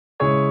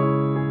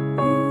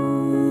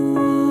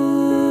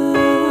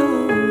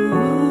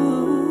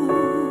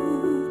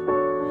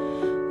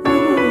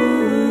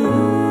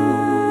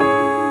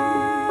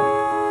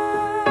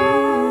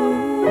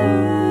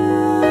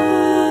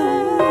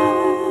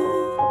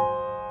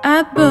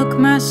I book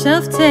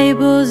myself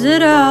tables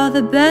at all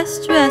the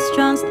best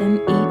restaurants, then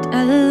eat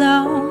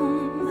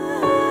alone.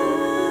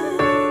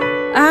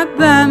 I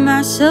buy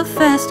myself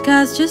fast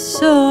cars just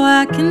so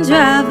I can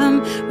drive them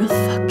real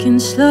fucking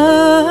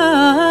slow.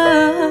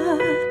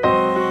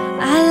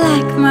 I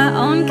like my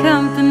own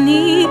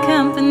company,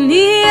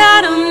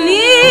 I don't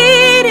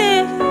need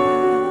it.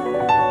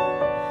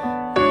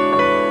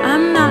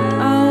 I'm not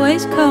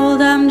always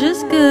cold, I'm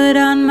just good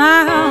on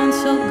my own,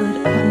 so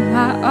good on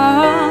my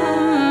own.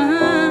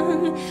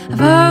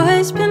 I've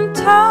always been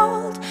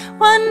told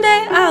one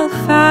day I'll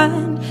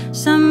find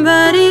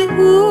somebody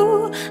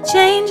who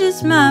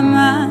changes my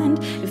mind.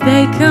 If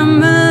they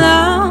come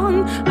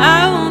along,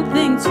 I won't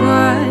think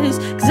twice,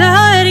 'cause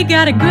I already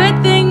got a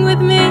good thing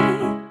with me.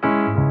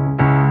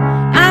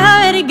 I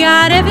already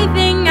got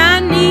everything I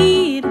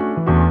need.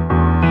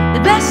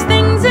 The best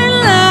things in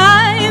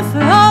life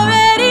are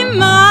already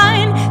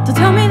mine. Don't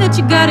tell me that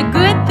you got a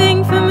good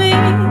thing for me.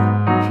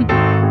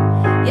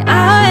 Yeah,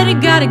 I already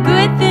got a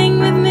good thing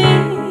with me.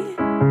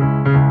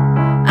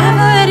 I've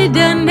already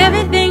done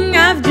everything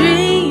I've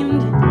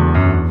dreamed.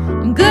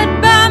 I'm good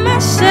by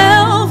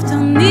myself,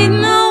 don't need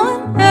no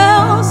one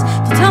else.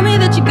 Don't tell me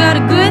that you got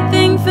a good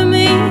thing for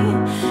me,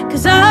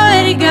 'cause I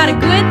already got a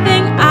good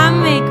thing. I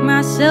make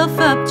myself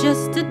up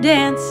just to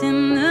dance in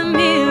the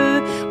mirror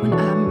when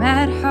I'm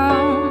at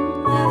home.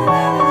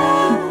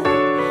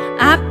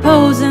 I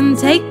pose and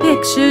take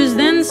pictures,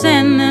 then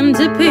send them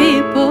to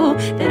people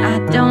that I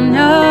don't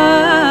know.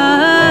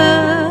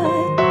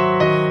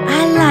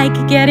 I like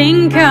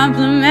getting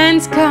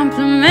compliments,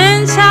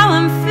 how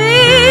I'm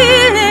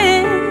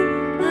feeling.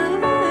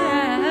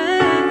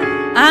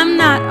 I'm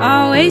not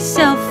always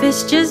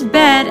selfish, just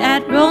bad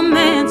at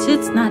romance.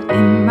 It's not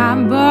in my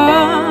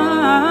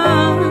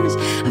bones.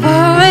 I've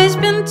always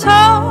been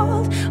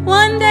told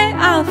one day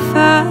I'll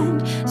find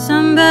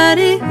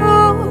somebody who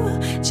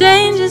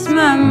changes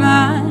my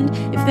mind.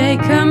 If they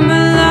come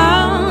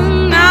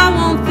along, I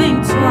won't think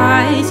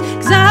twice,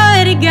 'cause I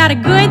already got a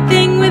good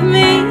thing with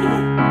me.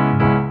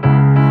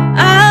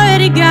 I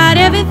already got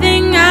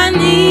everything I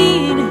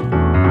need.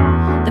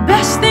 The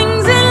best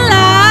things in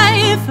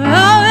life are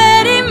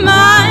already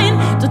mine.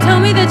 Don't tell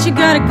me that you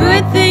got a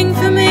good thing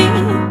for me.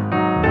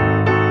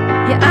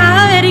 Yeah, I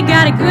already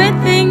got a good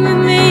thing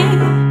with me.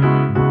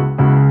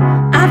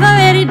 I've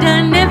already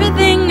done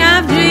everything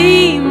I've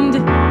dreamed.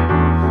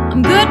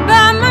 I'm good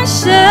by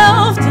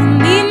myself, don't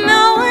need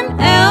no one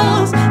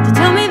else. Don't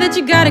tell me that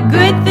you got a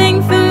good thing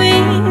for me.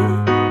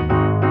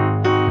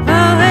 I've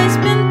always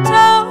been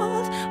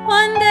told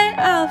one day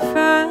I'll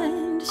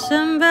find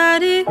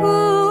somebody who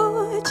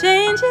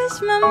changes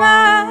my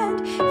mind.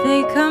 If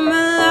they come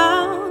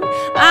along,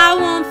 I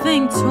won't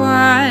think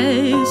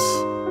twice,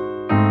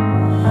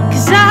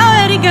 'cause I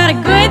already got a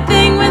good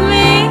thing with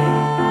me.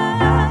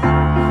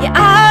 Yeah,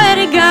 I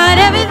already got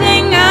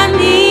everything I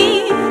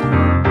need.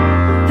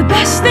 The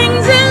best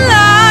things in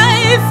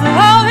life are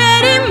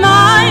already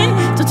mine.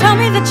 Don't tell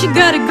me that you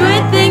got a good